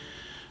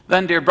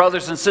Then, dear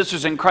brothers and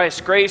sisters in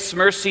Christ, grace,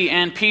 mercy,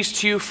 and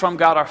peace to you from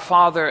God our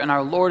Father and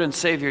our Lord and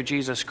Savior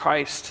Jesus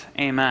Christ.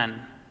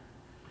 Amen.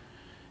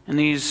 In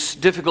these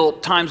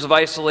difficult times of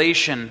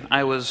isolation,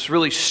 I was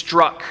really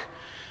struck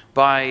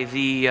by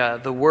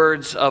the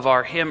words of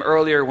our hymn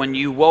earlier when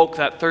you woke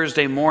that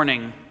Thursday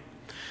morning.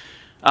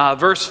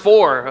 Verse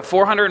 4,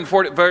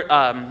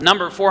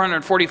 number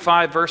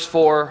 445, verse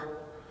 4,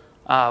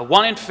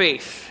 one in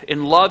faith,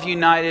 in love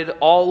united,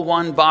 all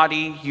one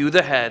body, you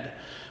the head.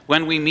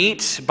 When we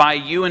meet, by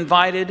you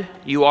invited,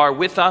 you are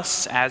with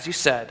us, as you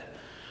said.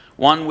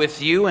 One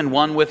with you and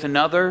one with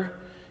another,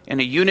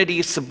 in a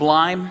unity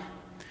sublime.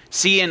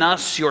 See in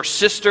us your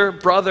sister,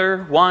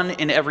 brother, one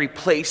in every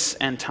place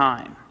and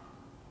time.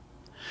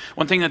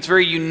 One thing that's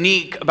very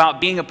unique about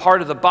being a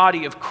part of the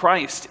body of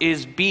Christ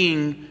is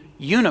being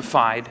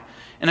unified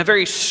in a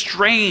very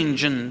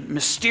strange and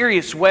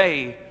mysterious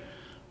way,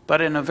 but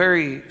in a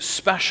very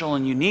special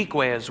and unique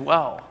way as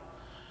well.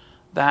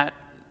 That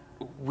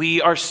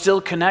we are still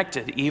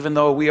connected, even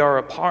though we are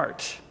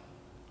apart.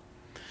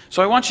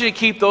 So I want you to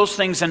keep those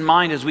things in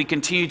mind as we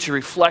continue to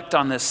reflect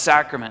on this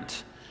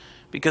sacrament.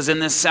 Because in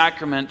this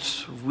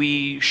sacrament,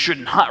 we should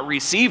not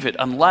receive it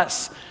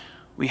unless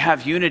we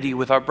have unity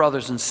with our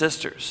brothers and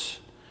sisters.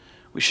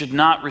 We should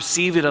not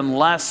receive it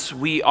unless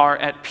we are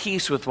at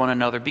peace with one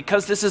another,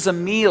 because this is a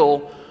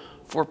meal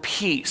for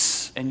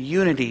peace and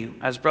unity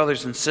as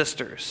brothers and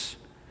sisters.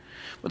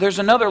 But there's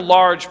another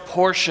large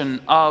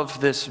portion of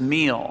this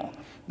meal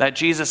that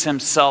Jesus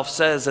himself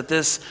says that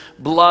this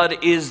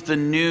blood is the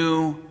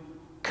new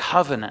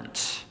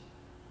covenant.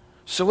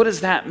 So what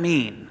does that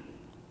mean?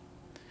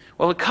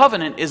 Well, a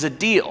covenant is a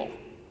deal.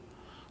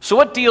 So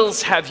what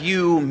deals have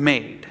you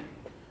made?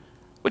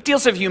 What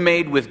deals have you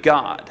made with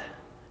God?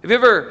 Have you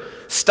ever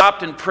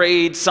stopped and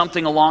prayed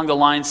something along the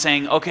line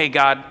saying, okay,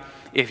 God,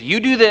 if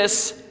you do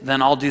this,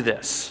 then I'll do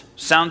this.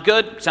 Sound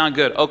good? Sound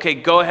good. Okay,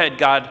 go ahead,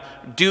 God.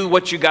 Do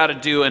what you got to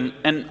do,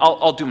 and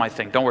I'll do my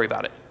thing. Don't worry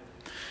about it.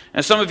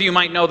 And some of you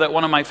might know that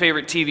one of my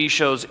favorite TV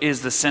shows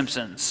is The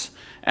Simpsons.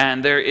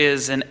 And there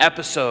is an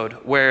episode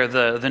where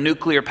the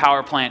nuclear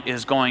power plant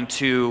is going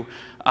to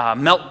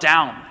melt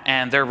down.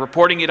 And they're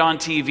reporting it on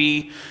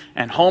TV.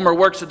 And Homer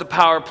works at the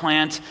power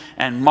plant.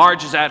 And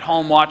Marge is at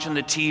home watching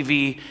the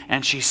TV.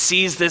 And she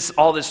sees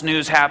all this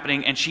news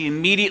happening. And she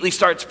immediately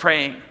starts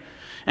praying.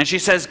 And she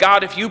says,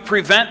 God, if you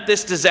prevent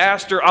this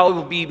disaster, I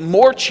will be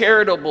more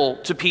charitable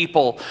to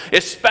people.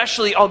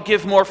 Especially, I'll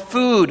give more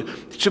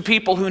food to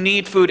people who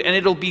need food, and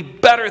it'll be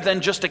better than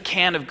just a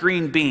can of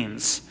green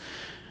beans.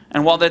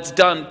 And while that's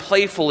done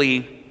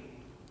playfully,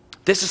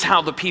 this is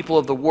how the people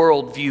of the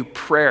world view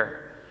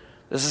prayer.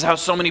 This is how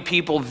so many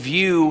people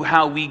view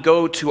how we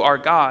go to our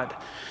God.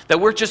 That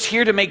we're just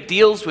here to make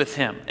deals with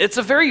him. It's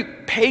a very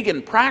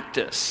pagan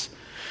practice.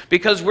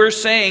 Because we're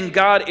saying,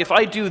 God, if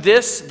I do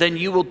this, then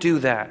you will do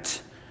that.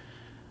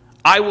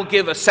 I will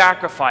give a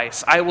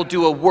sacrifice. I will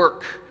do a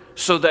work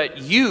so that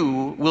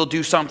you will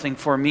do something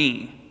for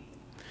me.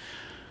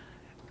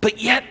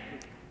 But yet,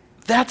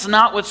 that's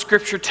not what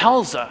Scripture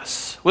tells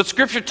us. What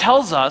Scripture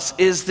tells us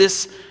is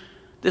this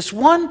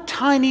one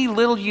tiny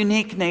little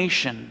unique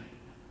nation.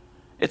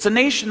 It's a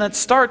nation that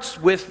starts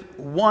with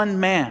one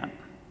man.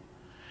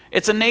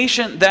 It's a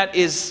nation that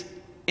is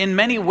in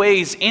many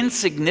ways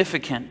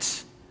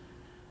insignificant.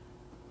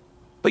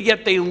 But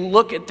yet they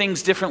look at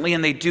things differently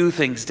and they do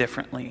things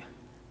differently.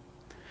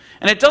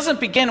 And it doesn't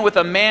begin with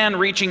a man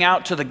reaching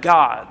out to the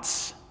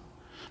gods,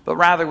 but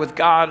rather with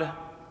God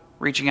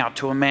reaching out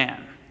to a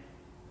man.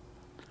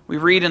 We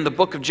read in the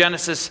book of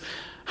Genesis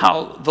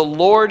how the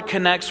Lord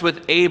connects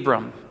with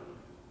Abram.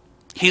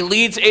 He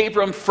leads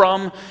Abram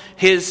from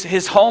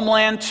his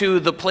homeland to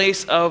the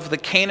place of the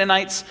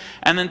Canaanites,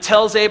 and then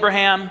tells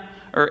Abram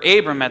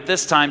at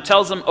this time,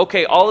 tells him,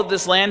 okay, all of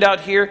this land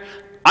out here,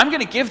 I'm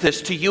going to give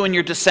this to you and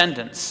your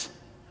descendants.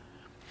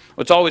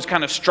 What's always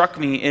kind of struck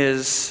me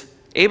is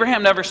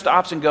Abraham never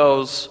stops and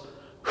goes,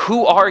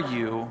 who are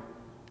you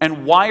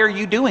and why are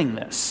you doing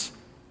this?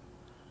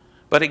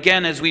 But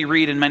again, as we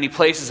read in many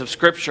places of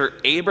Scripture,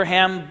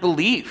 Abraham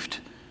believed.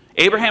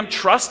 Abraham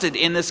trusted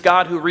in this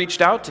God who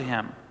reached out to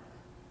him.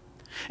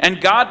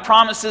 And God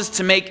promises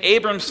to make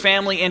Abram's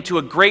family into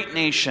a great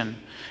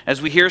nation,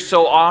 as we hear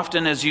so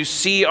often, as you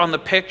see on the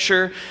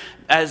picture,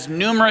 as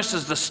numerous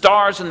as the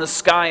stars in the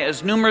sky,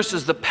 as numerous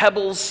as the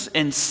pebbles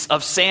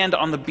of sand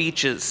on the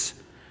beaches.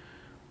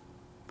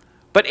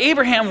 But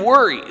Abraham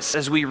worries,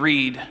 as we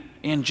read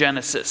in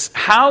Genesis.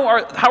 How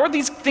are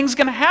these things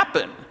going to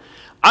happen?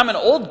 I'm an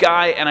old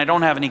guy and I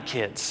don't have any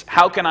kids.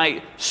 How can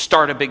I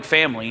start a big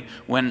family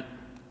when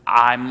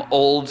I'm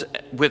old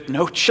with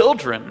no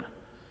children?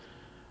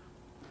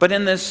 But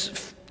in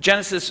this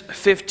Genesis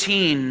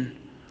 15,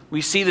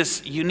 we see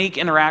this unique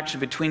interaction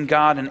between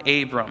God and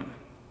Abram.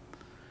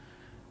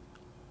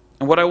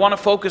 And what I want to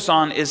focus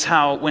on is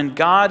how when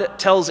God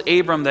tells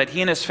Abram that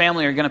he and his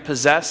family are going to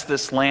possess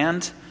this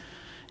land,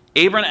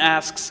 Abram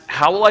asks,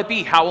 how will I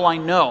be? How will I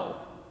know?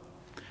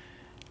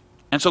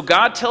 And so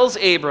God tells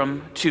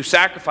Abram to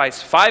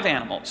sacrifice 5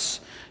 animals,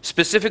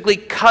 specifically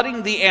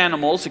cutting the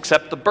animals,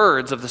 except the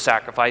birds of the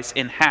sacrifice,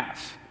 in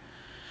half.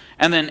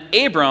 And then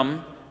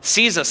Abram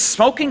sees a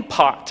smoking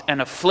pot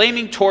and a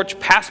flaming torch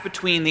pass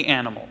between the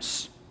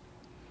animals.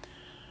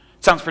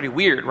 Sounds pretty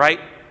weird,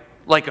 right?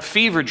 Like a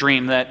fever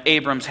dream that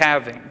Abram's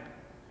having.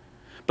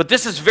 But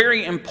this is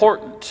very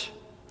important.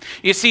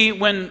 You see,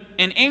 in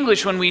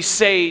English, when we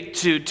say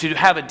to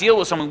have a deal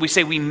with someone, we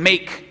say we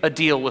make a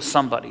deal with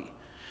somebody.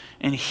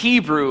 In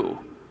Hebrew,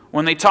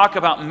 when they talk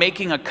about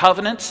making a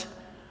covenant,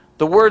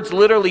 the words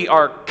literally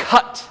are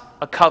cut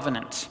a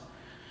covenant.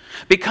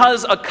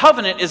 Because a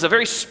covenant is a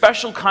very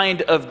special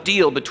kind of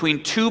deal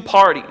between two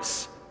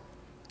parties.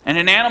 And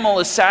an animal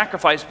is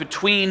sacrificed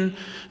between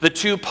the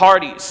two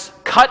parties,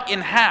 cut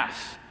in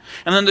half.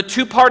 And then the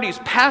two parties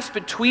pass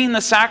between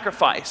the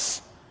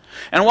sacrifice.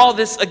 And while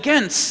this,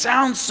 again,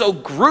 sounds so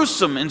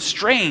gruesome and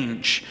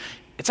strange,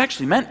 it's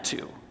actually meant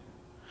to.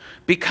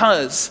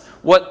 Because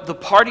what the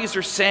parties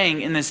are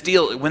saying in this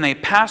deal, when they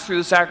pass through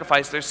the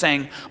sacrifice, they're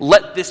saying,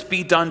 let this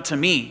be done to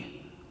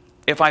me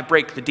if I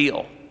break the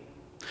deal.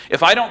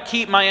 If I don't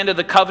keep my end of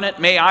the covenant,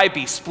 may I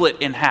be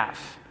split in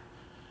half.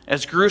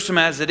 As gruesome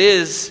as it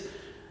is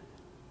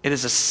a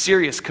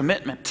serious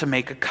commitment to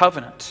make a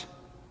covenant.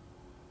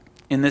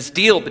 In this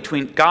deal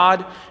between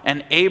God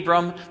and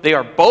Abram, they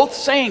are both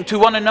saying to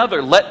one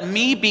another, let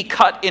me be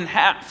cut in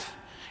half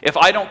if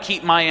I don't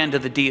keep my end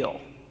of the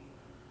deal.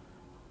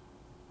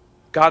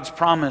 God's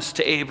promise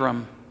to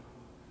Abram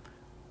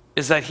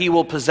is that he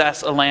will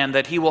possess a land,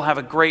 that he will have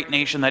a great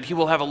nation, that he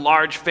will have a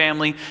large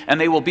family, and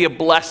they will be a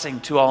blessing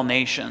to all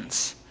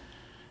nations.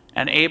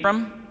 And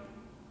Abram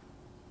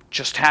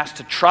just has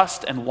to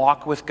trust and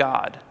walk with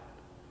God.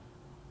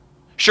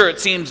 Sure, it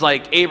seems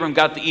like Abram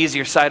got the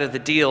easier side of the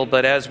deal,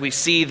 but as we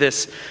see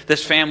this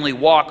family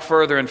walk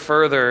further and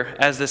further,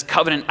 as this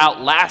covenant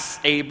outlasts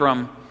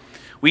Abram,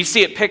 we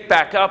see it pick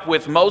back up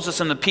with Moses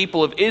and the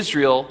people of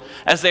Israel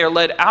as they are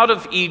led out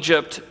of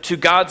Egypt to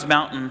God's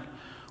mountain,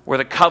 where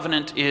the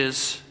covenant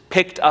is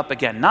picked up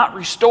again. Not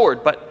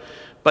restored, but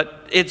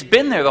it's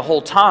been there the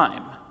whole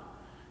time.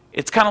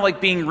 It's kind of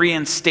like being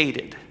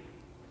reinstated.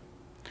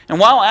 And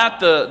while at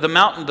the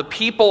mountain, the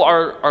people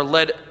are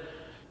led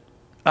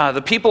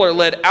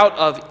out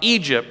of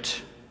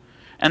Egypt,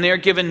 and they are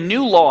given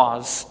new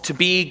laws to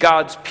be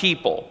God's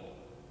people.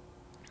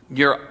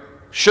 You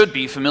should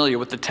be familiar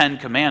with the 10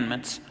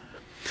 Commandments.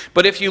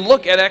 But if you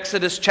look at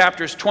Exodus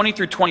chapters 20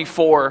 through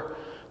 24,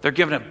 they're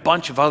given a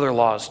bunch of other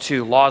laws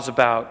too. Laws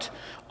about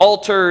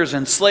altars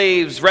and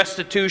slaves,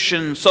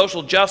 restitution,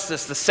 social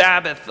justice, the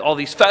Sabbath, all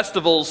these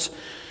festivals.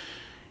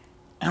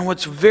 And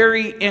what's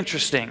very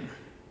interesting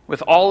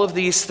with all of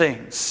these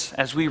things,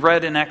 as we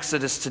read in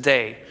Exodus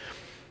today,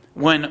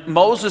 when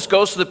Moses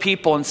goes to the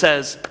people and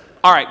says,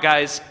 all right,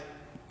 guys,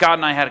 God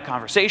and I had a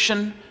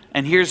conversation,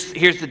 and here's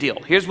the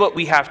deal. Here's what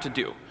we have to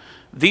do.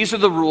 These are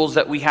the rules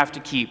that we have to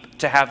keep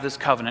to have this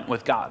covenant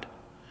with God.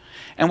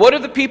 And what do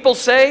the people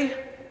say?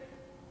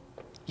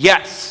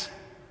 Yes.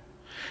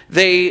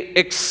 They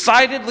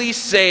excitedly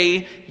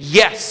say,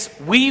 yes,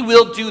 we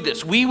will do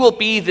this. We will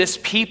be this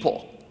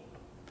people.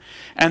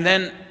 And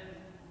then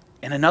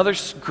in another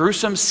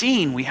gruesome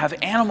scene, we have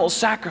animal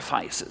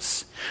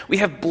sacrifices. We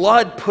have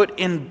blood put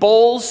in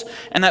bowls,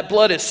 and that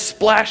blood is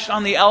splashed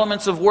on the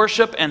elements of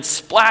worship and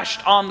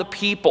splashed on the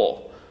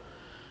people.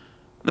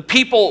 The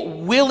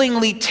people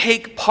willingly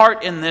take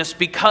part in this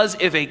because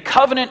if a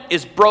covenant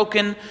is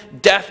broken,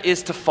 death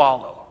is to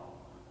follow.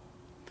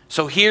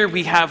 So here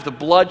we have the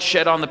blood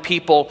shed on the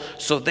people,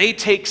 so they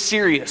take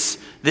serious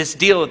this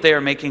deal that they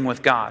are making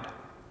with God.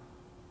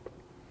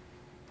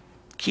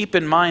 Keep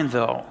in mind,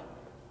 though,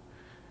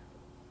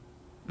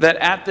 that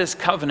at this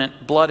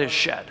covenant, blood is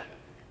shed.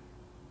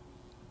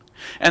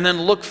 And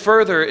then look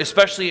further,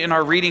 especially in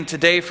our reading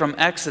today from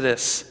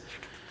Exodus,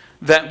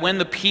 that when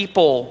the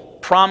people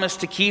promise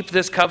to keep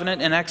this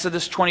covenant in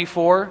Exodus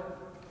 24,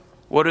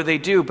 what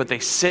do? But they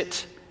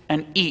sit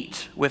and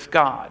eat with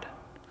God.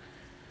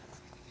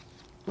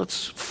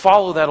 Let's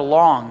follow that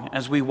along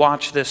as we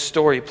watch this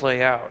story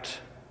play out.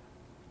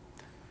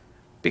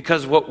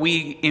 Because what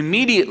we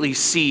immediately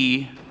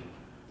see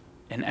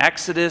in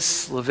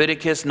Exodus,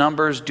 Leviticus,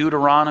 Numbers,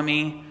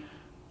 Deuteronomy,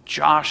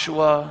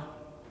 Joshua,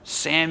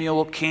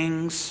 Samuel,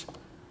 Kings,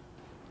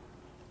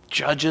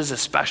 Judges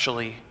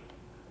especially,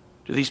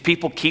 do these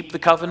people keep the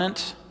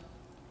covenant?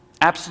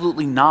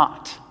 Absolutely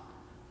not.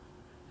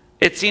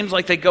 It seems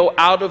like they go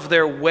out of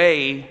their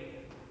way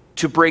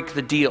to break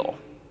the deal.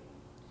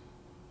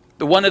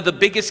 One of the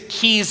biggest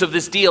keys of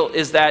this deal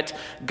is that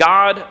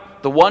God,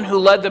 the one who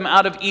led them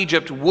out of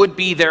Egypt, would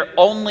be their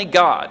only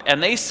God.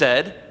 And they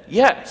said,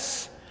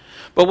 yes.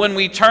 But when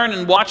we turn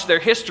and watch their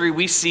history,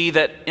 we see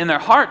that in their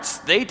hearts,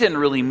 they didn't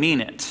really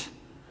mean it.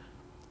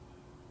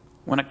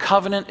 When a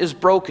covenant is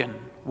broken,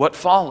 what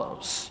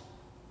follows?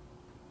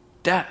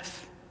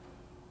 Death.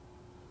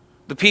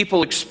 The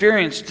people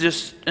experienced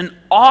just an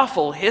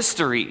awful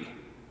history.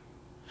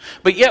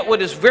 But yet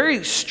what is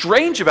very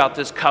strange about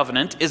this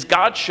covenant is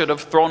God should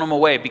have thrown them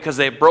away because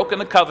they have broken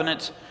the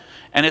covenant,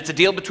 and it's a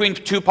deal between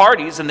two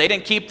parties, and they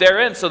didn't keep their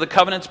end, so the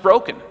covenant's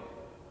broken.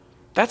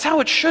 That's how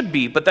it should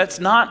be, but that's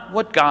not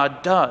what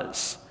God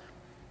does.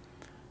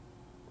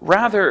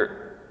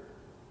 Rather,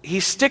 he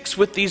sticks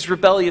with these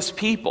rebellious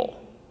people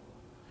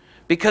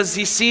because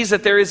he sees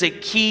that there is a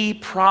key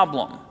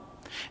problem.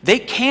 They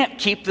can't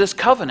keep this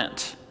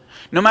covenant.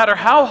 No matter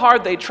how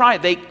hard they try,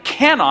 they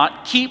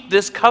cannot keep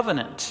this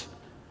covenant.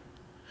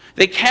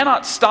 They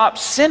cannot stop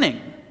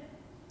sinning.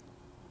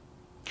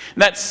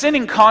 That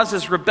sinning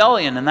causes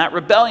rebellion, and that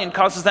rebellion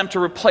causes them to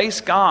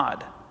replace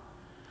God.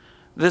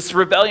 This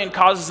rebellion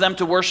causes them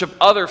to worship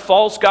other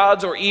false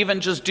gods or even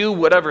just do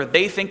whatever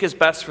they think is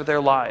best for their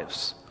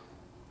lives.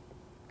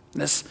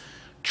 This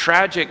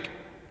tragic,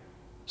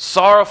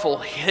 sorrowful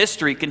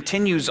history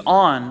continues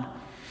on.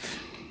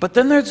 But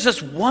then there's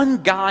just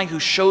one guy who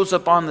shows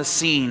up on the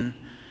scene,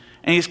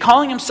 and he's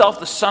calling himself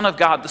the Son of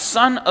God, the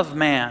Son of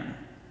Man.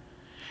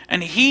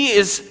 And he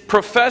is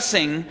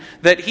professing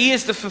that he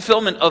is the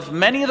fulfillment of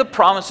many of the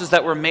promises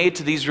that were made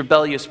to these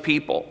rebellious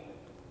people.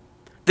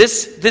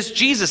 This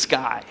Jesus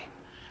guy,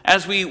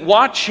 as we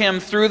watch him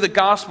through the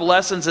gospel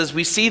lessons, as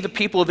we see the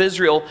people of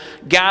Israel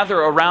gather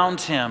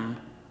around him,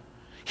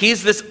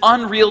 he's this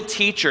unreal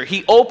teacher.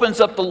 He opens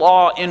up the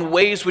law in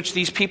ways which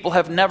these people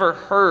have never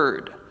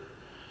heard.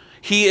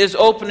 He is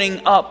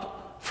opening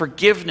up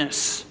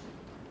forgiveness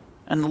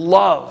and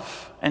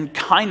love and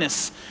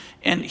kindness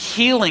and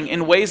healing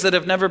in ways that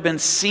have never been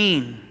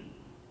seen.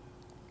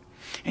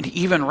 And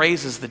he even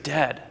raises the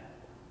dead.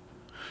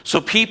 So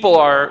people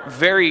are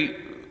very,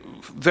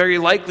 very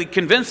likely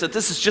convinced that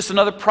this is just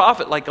another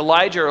prophet like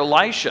Elijah or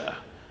Elisha.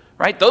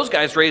 Right? Those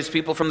guys raised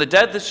people from the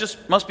dead. This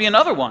just must be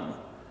another one.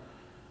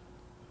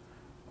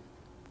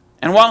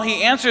 And while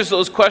he answers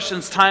those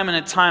questions time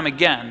and time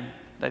again,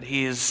 that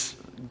he is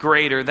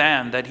greater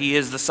than, that he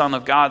is the Son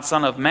of God,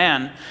 Son of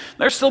Man,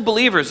 they're still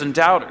believers and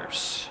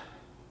doubters.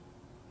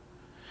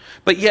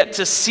 But yet,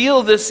 to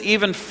seal this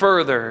even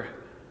further,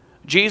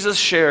 Jesus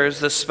shares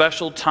this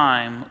special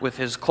time with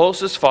his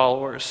closest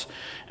followers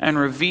and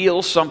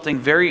reveals something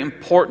very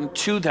important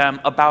to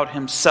them about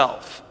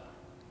himself.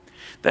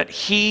 That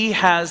he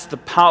has the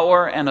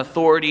power and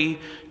authority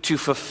to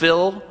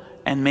fulfill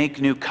and make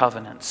new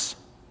covenants.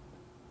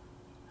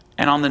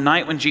 And on the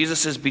night when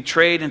Jesus is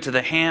betrayed into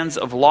the hands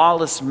of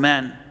lawless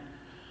men,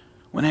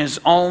 when his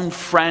own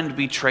friend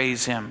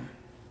betrays him,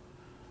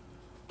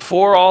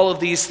 before all of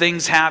these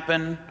things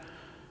happen,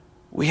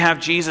 we have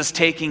Jesus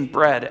taking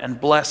bread and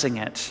blessing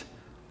it,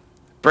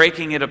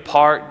 breaking it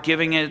apart,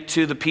 giving it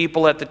to the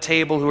people at the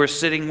table who are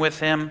sitting with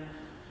him.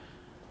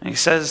 And he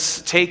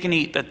says, "Take and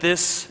eat, that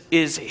this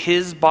is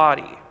his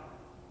body."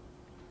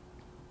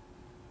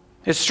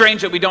 It's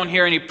strange that we don't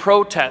hear any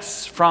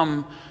protests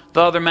from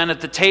the other men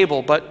at the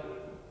table, but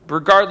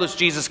regardless,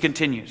 Jesus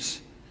continues.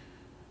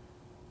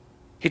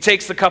 He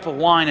takes the cup of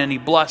wine and he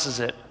blesses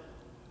it.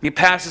 He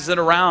passes it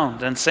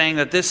around and saying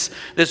that this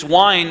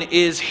wine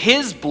is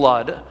his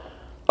blood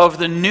of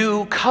the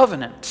new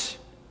covenant.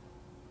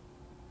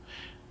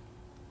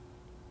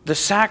 The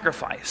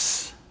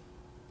sacrifice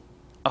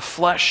of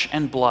flesh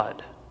and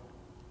blood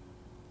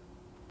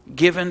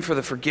given for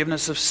the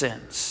forgiveness of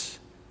sins.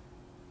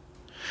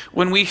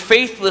 When we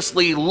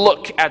faithlessly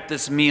look at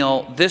this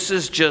meal, this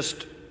is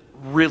just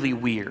really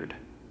weird.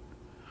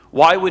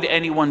 Why would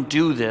anyone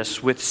do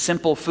this with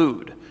simple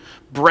food?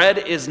 Bread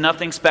is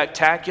nothing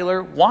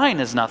spectacular. Wine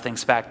is nothing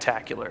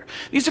spectacular.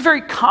 These are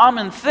very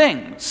common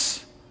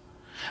things.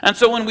 And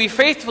so when we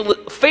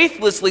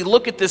faithlessly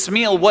look at this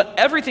meal,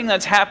 everything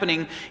that's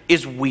happening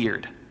is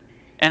weird.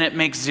 And it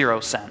makes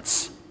zero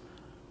sense.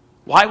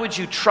 Why would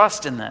you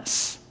trust in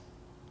this?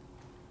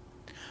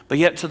 But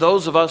yet to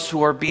those of us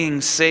who are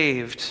being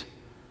saved,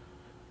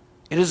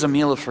 it is a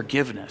meal of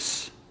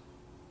forgiveness.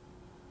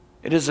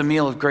 It is a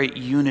meal of great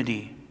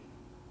unity.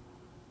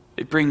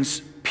 It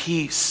brings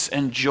peace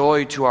and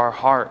joy to our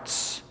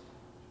hearts.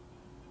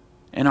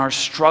 In our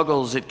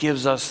struggles, it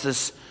gives us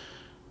this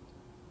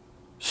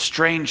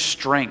strange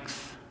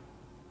strength.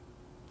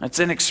 It's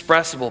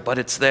inexpressible, but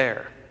it's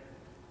there.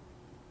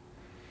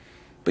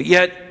 But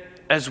yet,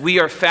 as we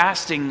are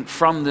fasting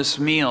from this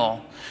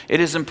meal, it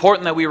is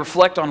important that we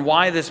reflect on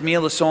why this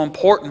meal is so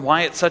important,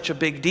 why it's such a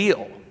big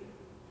deal.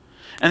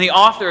 And the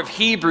author of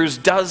Hebrews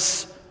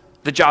does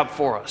the job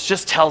for us,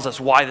 just tells us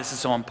why this is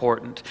so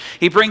important.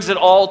 He brings it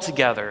all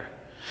together.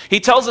 He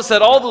tells us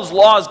that all those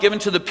laws given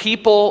to the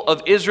people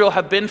of Israel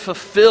have been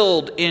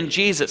fulfilled in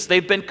Jesus.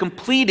 They've been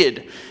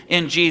completed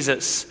in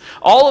Jesus.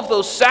 All of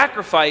those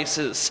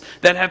sacrifices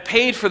that have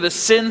paid for the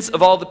sins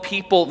of all the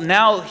people,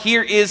 now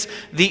here is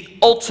the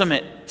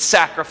ultimate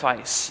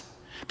sacrifice.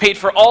 Paid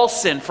for all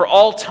sin, for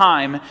all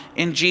time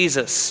in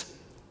Jesus.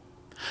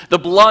 The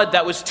blood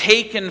that was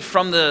taken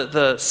from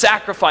the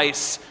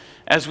sacrifice,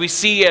 as we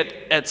see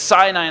at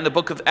Sinai in the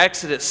book of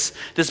Exodus,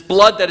 this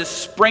blood that is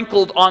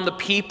sprinkled on the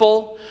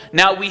people,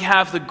 now we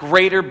have the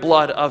greater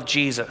blood of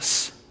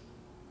Jesus.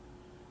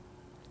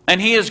 And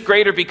he is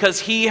greater because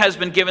he has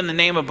been given the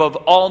name above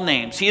all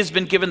names. He has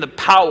been given the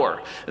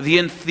power,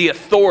 the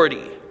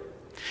authority.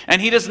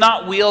 And he does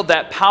not wield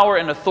that power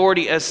and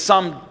authority as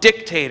some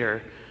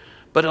dictator,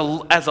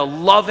 but as a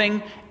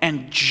loving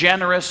and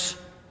generous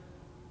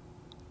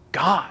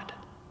God.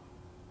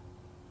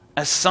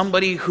 As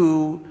somebody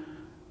who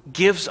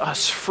gives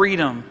us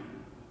freedom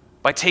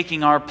by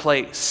taking our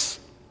place.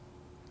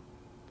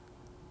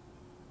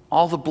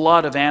 All the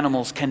blood of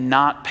animals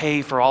cannot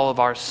pay for all of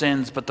our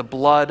sins, but the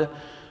blood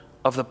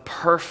of the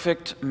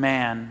perfect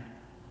man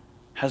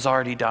has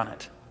already done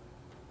it.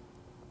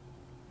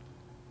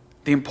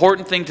 The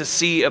important thing to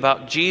see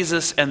about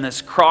Jesus and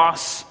this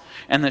cross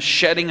and the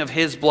shedding of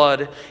his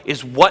blood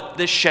is what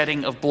this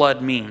shedding of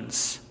blood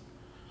means.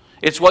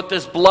 It's what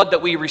this blood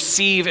that we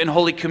receive in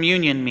Holy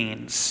Communion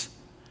means.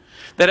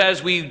 That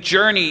as we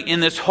journey in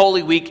this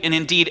Holy Week, and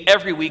indeed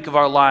every week of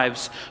our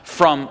lives,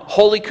 from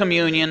Holy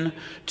Communion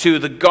to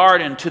the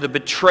garden, to the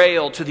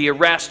betrayal, to the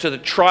arrest, to the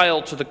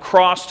trial, to the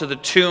cross, to the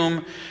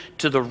tomb,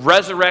 to the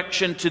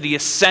resurrection, to the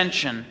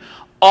ascension,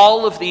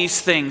 all of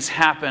these things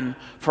happen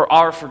for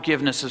our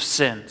forgiveness of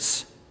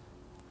sins.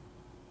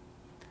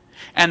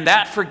 And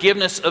that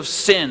forgiveness of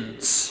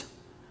sins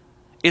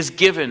is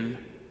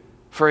given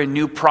for a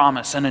new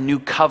promise and a new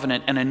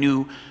covenant and a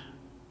new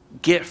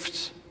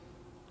gift.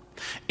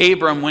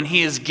 Abram, when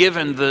he is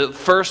given the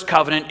first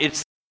covenant,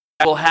 it's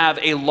that will have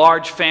a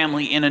large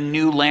family in a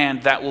new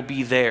land that will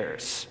be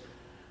theirs.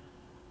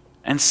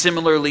 And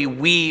similarly,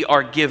 we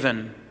are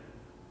given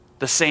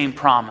the same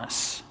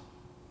promise.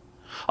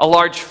 A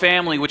large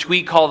family, which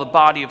we call the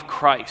body of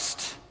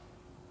Christ.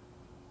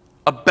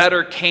 A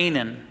better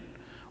Canaan,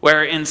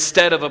 where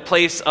instead of a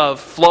place of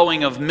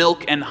flowing of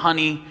milk and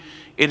honey,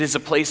 it is a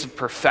place of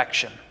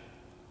perfection.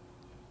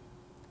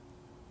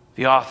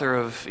 The author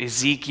of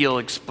Ezekiel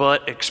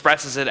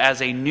expresses it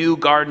as a new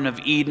Garden of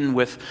Eden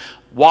with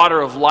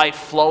water of life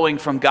flowing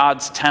from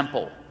God's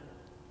temple.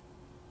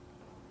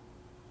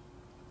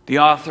 The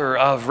author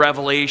of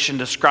Revelation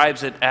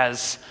describes it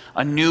as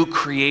a new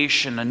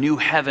creation, a new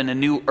heaven, a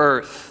new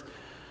earth,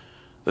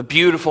 the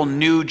beautiful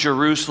new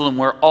Jerusalem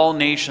where all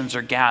nations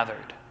are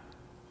gathered.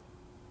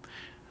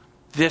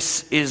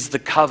 This is the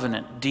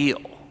covenant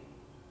deal.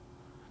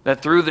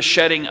 That through the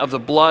shedding of the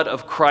blood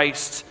of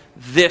Christ,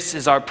 this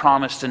is our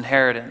promised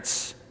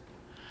inheritance.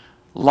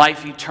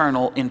 Life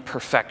eternal in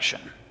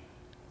perfection.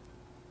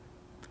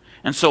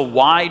 And so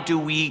why do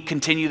we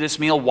continue this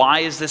meal? Why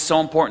is this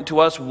so important to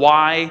us?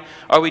 Why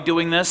are we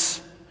doing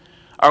this?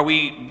 Are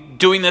we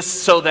doing this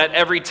so that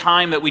every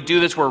time that we do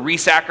this, we're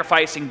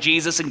re-sacrificing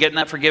Jesus and getting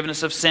that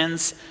forgiveness of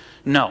sins?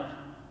 No.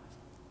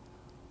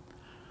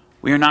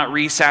 We are not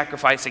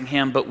re-sacrificing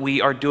him, but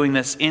we are doing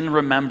this in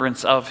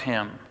remembrance of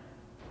him.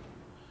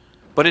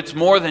 But it's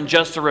more than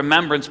just a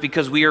remembrance,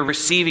 because we are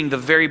receiving the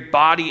very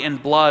body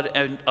and blood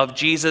of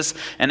Jesus.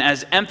 And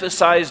as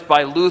emphasized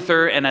by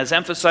Luther, and as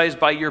emphasized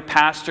by your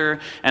pastor,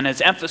 and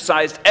as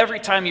emphasized every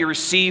time you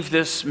receive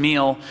this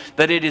meal,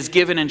 that it is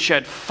given and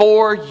shed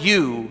for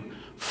you,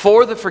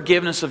 for the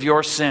forgiveness of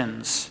your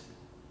sins,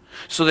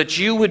 so that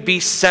you would be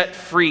set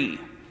free,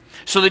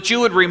 so that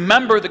you would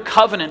remember the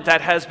covenant that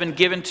has been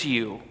given to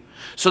you,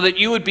 so that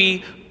you would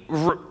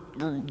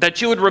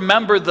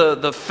remember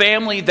the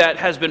family that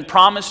has been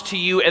promised to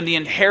you and the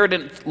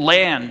inheritance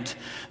land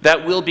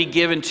that will be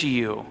given to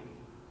you.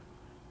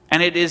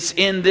 And it is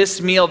in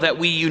this meal that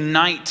we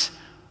unite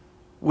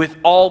with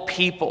all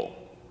people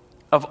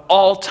of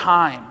all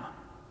time.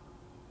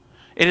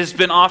 It has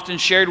been often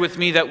shared with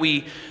me that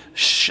we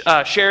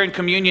share in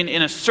communion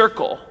in a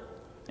circle,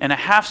 in a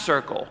half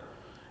circle.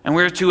 And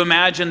we're to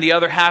imagine the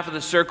other half of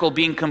the circle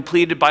being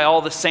completed by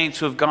all the saints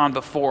who have gone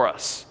before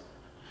us.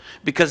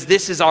 Because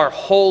this is our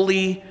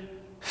holy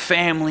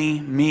family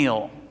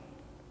meal.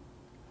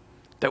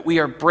 That we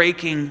are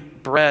breaking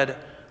bread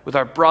with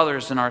our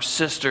brothers and our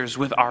sisters,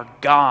 with our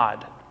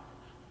God,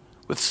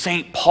 with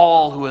St.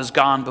 Paul who has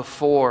gone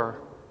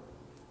before,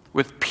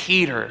 with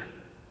Peter,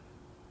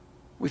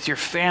 with your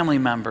family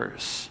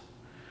members.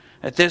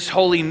 That this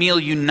holy meal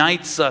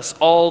unites us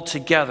all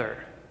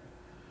together.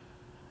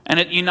 And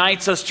it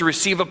unites us to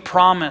receive a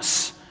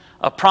promised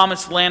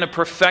land of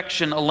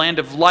perfection, a land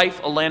of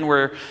life, a land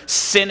where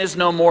sin is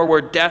no more,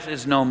 where death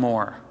is no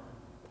more.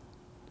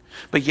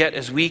 But yet,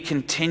 as we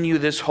continue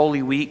this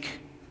Holy Week,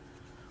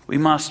 we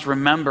must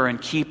remember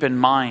and keep in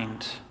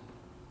mind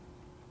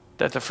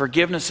that the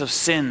forgiveness of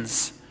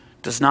sins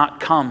does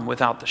not come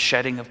without the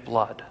shedding of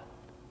blood.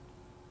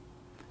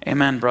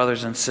 Amen,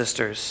 brothers and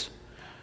sisters.